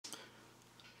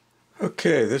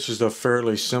Okay, this is a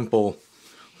fairly simple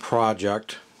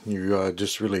project. You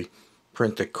just really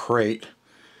print the crate,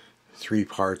 3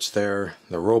 parts there.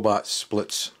 The robot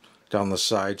splits down the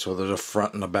side, so there's a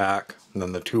front and a back, and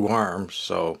then the 2 arms,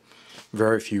 so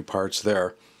very few parts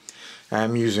there.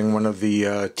 I'm using one of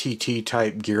the TT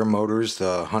type gear motors,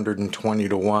 the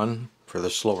 120:1 for the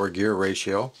slower gear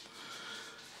ratio,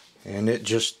 and it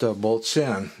just bolts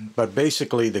in. But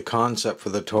basically the concept for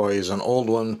the toy is an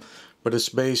old one, but it's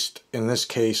based in this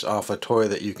case off a toy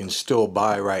that you can still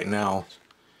buy right now.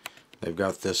 They've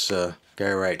got this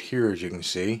guy right here, as you can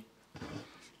see.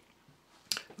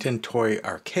 Tin Toy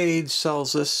Arcade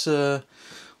sells this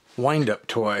wind-up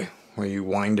toy where you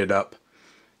wind it up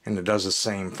and it does the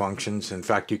same functions. In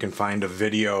fact, you can find a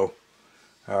video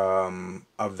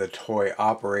of the toy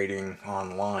operating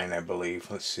online, I believe.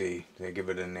 Let's see, did they give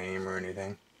it a name or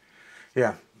anything?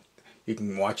 Yeah, you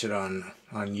can watch it on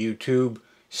YouTube.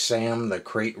 Sam the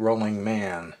Crate Rolling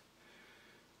Man.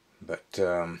 But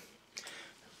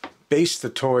based the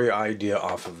toy idea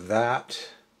off of that.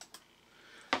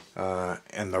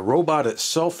 And the robot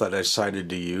itself that I decided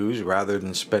to use, rather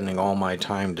than spending all my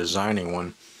time designing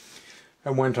one,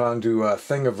 I went on to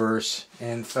Thingiverse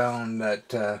and found that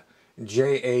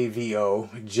JAVO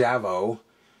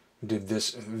did this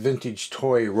vintage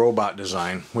toy robot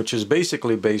design, which is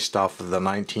basically based off of the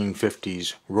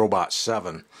 1950s Robot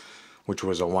 7, which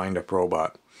was a wind-up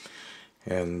robot.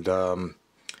 And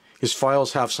his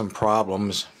files have some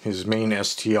problems. His main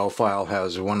STL file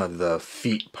has one of the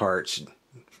feet parts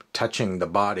touching the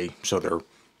body, so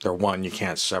they're one, you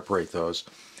can't separate those.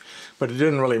 But it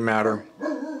didn't really matter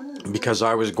because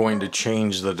I was going to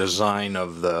change the design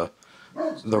of the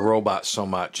robot so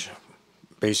much.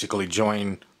 Basically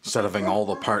join, instead of having all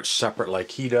the parts separate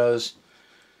like he does,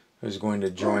 I was going to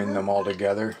join them all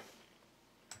together.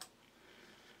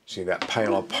 See, that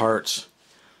pile of parts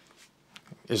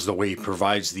is the way he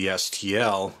provides the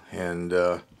STL, and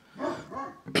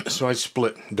so I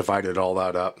divided all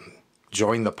that up,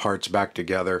 joined the parts back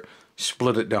together,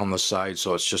 split it down the side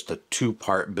so it's just a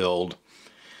 2-part build,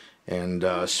 and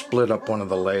split up one of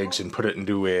the legs and put it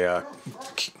into a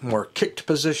more kicked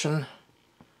position,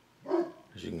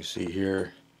 as you can see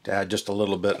here, to add just a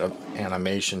little bit of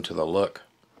animation to the look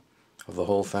of the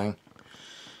whole thing.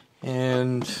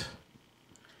 And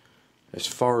as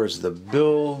far as the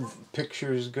build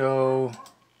pictures go,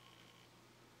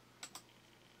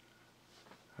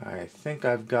 I think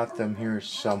I've got them here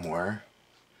somewhere.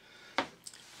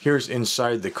 Here's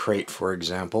inside the crate, for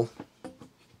example.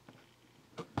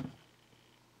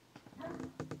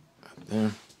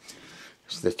 There.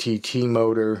 It's the TT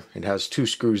motor. It has 2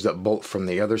 screws that bolt from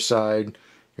the other side.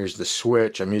 Here's the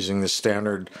switch. I'm using the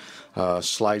standard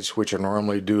slide switch I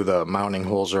normally do. The mounting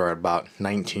holes are about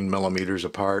 19 millimeters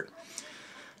apart.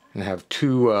 And have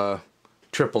 2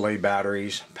 AAA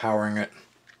batteries powering it,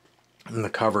 and the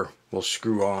cover will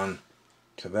screw on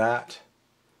to that.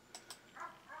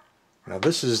 Now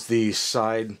this is the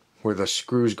side where the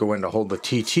screws go in to hold the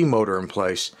TT motor in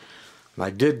place, and I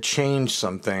did change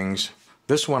some things.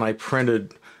 This one I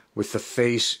printed with the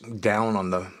face down on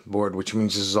the board, which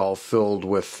means this is all filled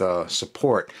with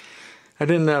support. I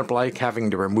didn't end up like having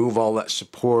to remove all that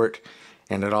support,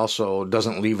 and it also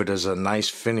doesn't leave it as a nice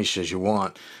finish as you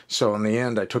want. So in the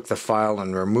end I took the file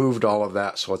and removed all of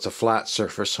that, so it's a flat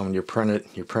surface. So when you print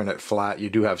it flat. You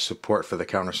do have support for the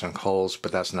countersunk holes,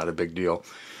 but that's not a big deal.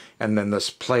 And then this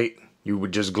plate you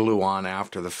would just glue on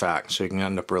after the fact, so you can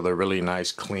end up with a really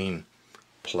nice clean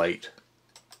plate.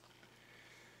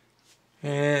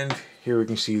 And here we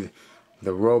can see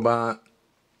the robot.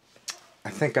 I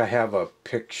think I have a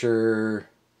picture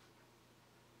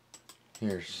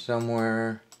here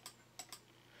somewhere.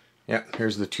 Yeah,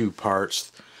 here's the 2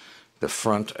 parts, the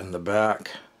front and the back,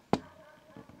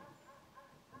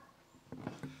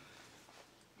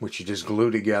 which you just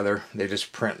glue together. They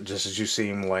just print just as you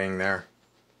see them laying there.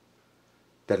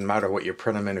 Doesn't matter what you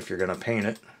print them in if you're going to paint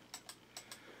it.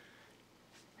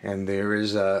 And there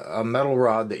is a metal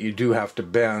rod that you do have to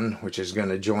bend, which is going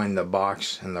to join the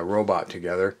box and the robot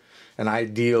together. And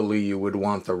ideally you would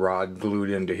want the rod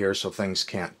glued into here so things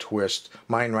can't twist.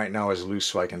 Mine right now is loose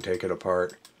so I can take it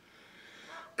apart.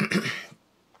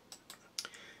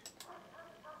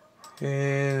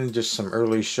 And just some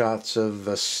early shots of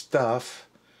the stuff.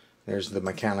 There's the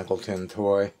mechanical tin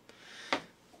toy.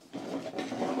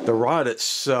 The rod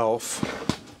itself,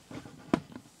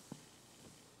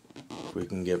 if we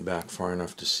can get back far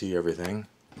enough to see everything.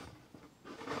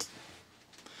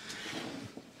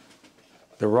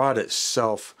 The rod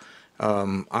itself,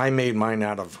 I made mine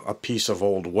out of a piece of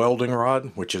old welding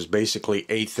rod, which is basically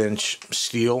 1/8 inch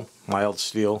steel, mild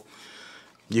steel,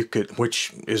 you could,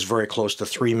 which is very close to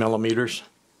 3 millimeters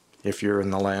if you're in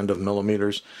the land of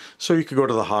millimeters. So you could go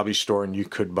to the hobby store and you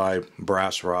could buy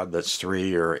brass rod that's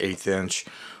 3 or 1/8 inch,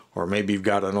 or maybe you've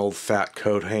got an old fat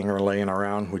coat hanger laying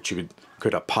around, which you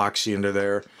could epoxy into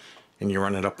there, and you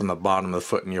run it up in the bottom of the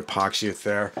foot and you epoxy it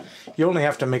there. You only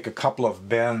have to make a couple of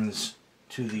bends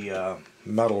to the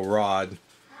metal rod.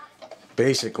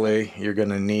 Basically, you're going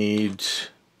to need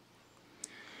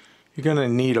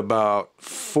about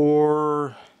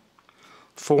 4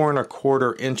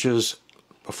 1/4 inches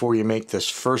before you make this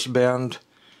first bend,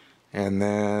 and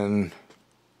then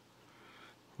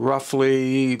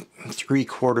roughly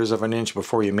 3/4 of an inch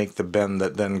before you make the bend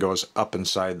that then goes up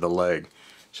inside the leg.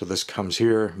 So this comes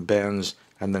here, bends,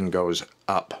 and then goes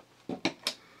up.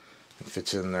 It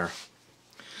fits in there.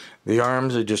 The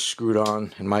arms are just screwed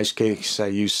on. In my case, I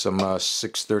use some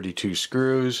 632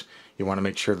 screws. You want to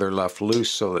make sure they're left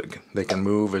loose so that they can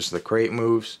move as the crate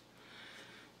moves.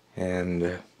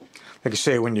 And like I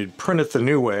say, when you print it the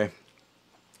new way,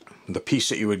 the piece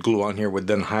that you would glue on here would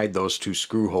then hide those 2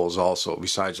 screw holes also,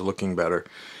 besides looking better,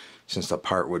 since the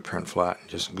part would print flat.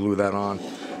 Just glue that on.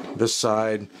 This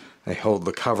side, I hold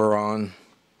the cover on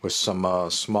with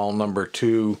some small number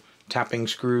 2 tapping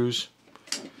screws.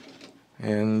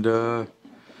 And the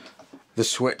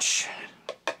switch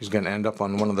is going to end up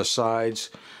on one of the sides,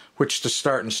 which to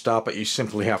start and stop it, you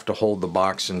simply have to hold the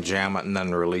box and jam it and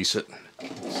then release it.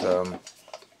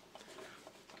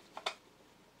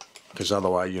 Because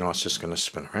otherwise, you know, it's just going to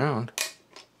spin around.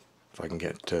 If I can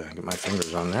get my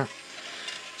fingers on there.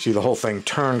 See, the whole thing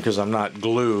turned because I'm not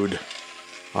glued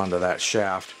onto that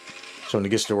shaft. So when it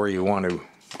gets to where you want to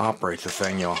operate the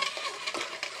thing, you'll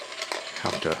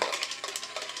have to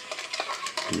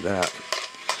do that.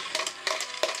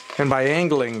 And by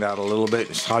angling that a little bit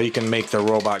is how you can make the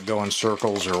robot go in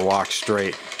circles or walk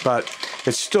straight. But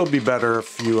it'd still be better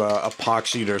if you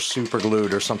epoxied or super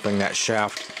glued or something that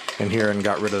shaft in here and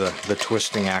got rid of the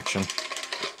twisting action.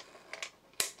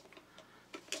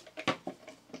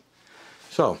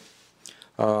 So,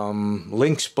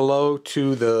 links below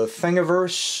to the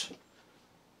Thingiverse.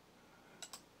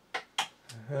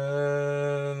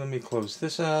 Let me close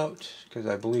this out because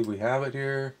I believe we have it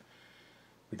here.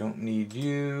 We don't need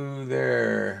you.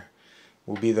 There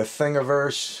will be the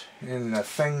Thingiverse, and the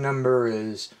thing number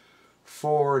is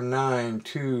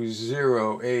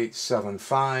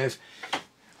 4920875.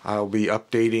 I'll be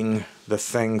updating the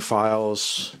thing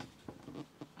files.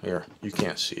 Here, you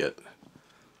can't see it.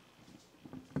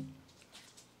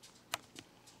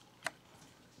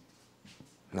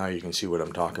 Now you can see what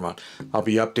I'm talking about. I'll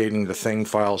be updating the thing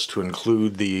files to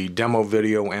include the demo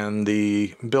video and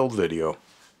the build video.